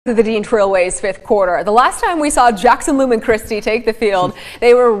The Dean Trailway's fifth quarter. The last time we saw Jackson Lumen Christi take the field,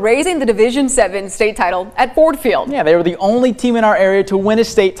 they were raising the Division 7 state title at Ford Field. Yeah, they were the only team in our area to win a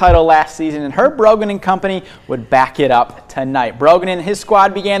state title last season, and Herb Brogan and company would back it up tonight. Brogan and his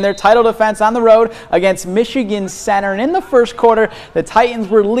squad began their title defense on the road against Michigan Center, and in the first quarter, the Titans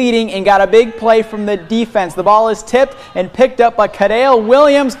were leading and got a big play from the defense. The ball is tipped and picked up by Kadale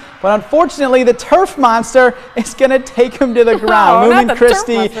Williams, but unfortunately, the turf monster is going to take him to the ground. Lumen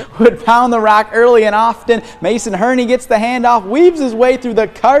Christi would pound the rock early and often. Mason Herney gets the handoff, weaves his way through the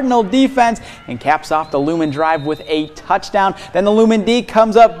Cardinal defense, and caps off the Lumen drive with a touchdown. Then the Lumen D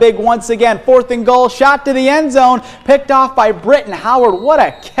comes up big once again. 4th and goal, shot to the end zone, picked off by Britton Howard. What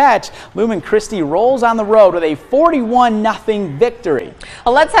a catch. Lumen Christi rolls on the road with a 41-0 victory.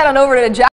 Well, let's head on over to Jackson.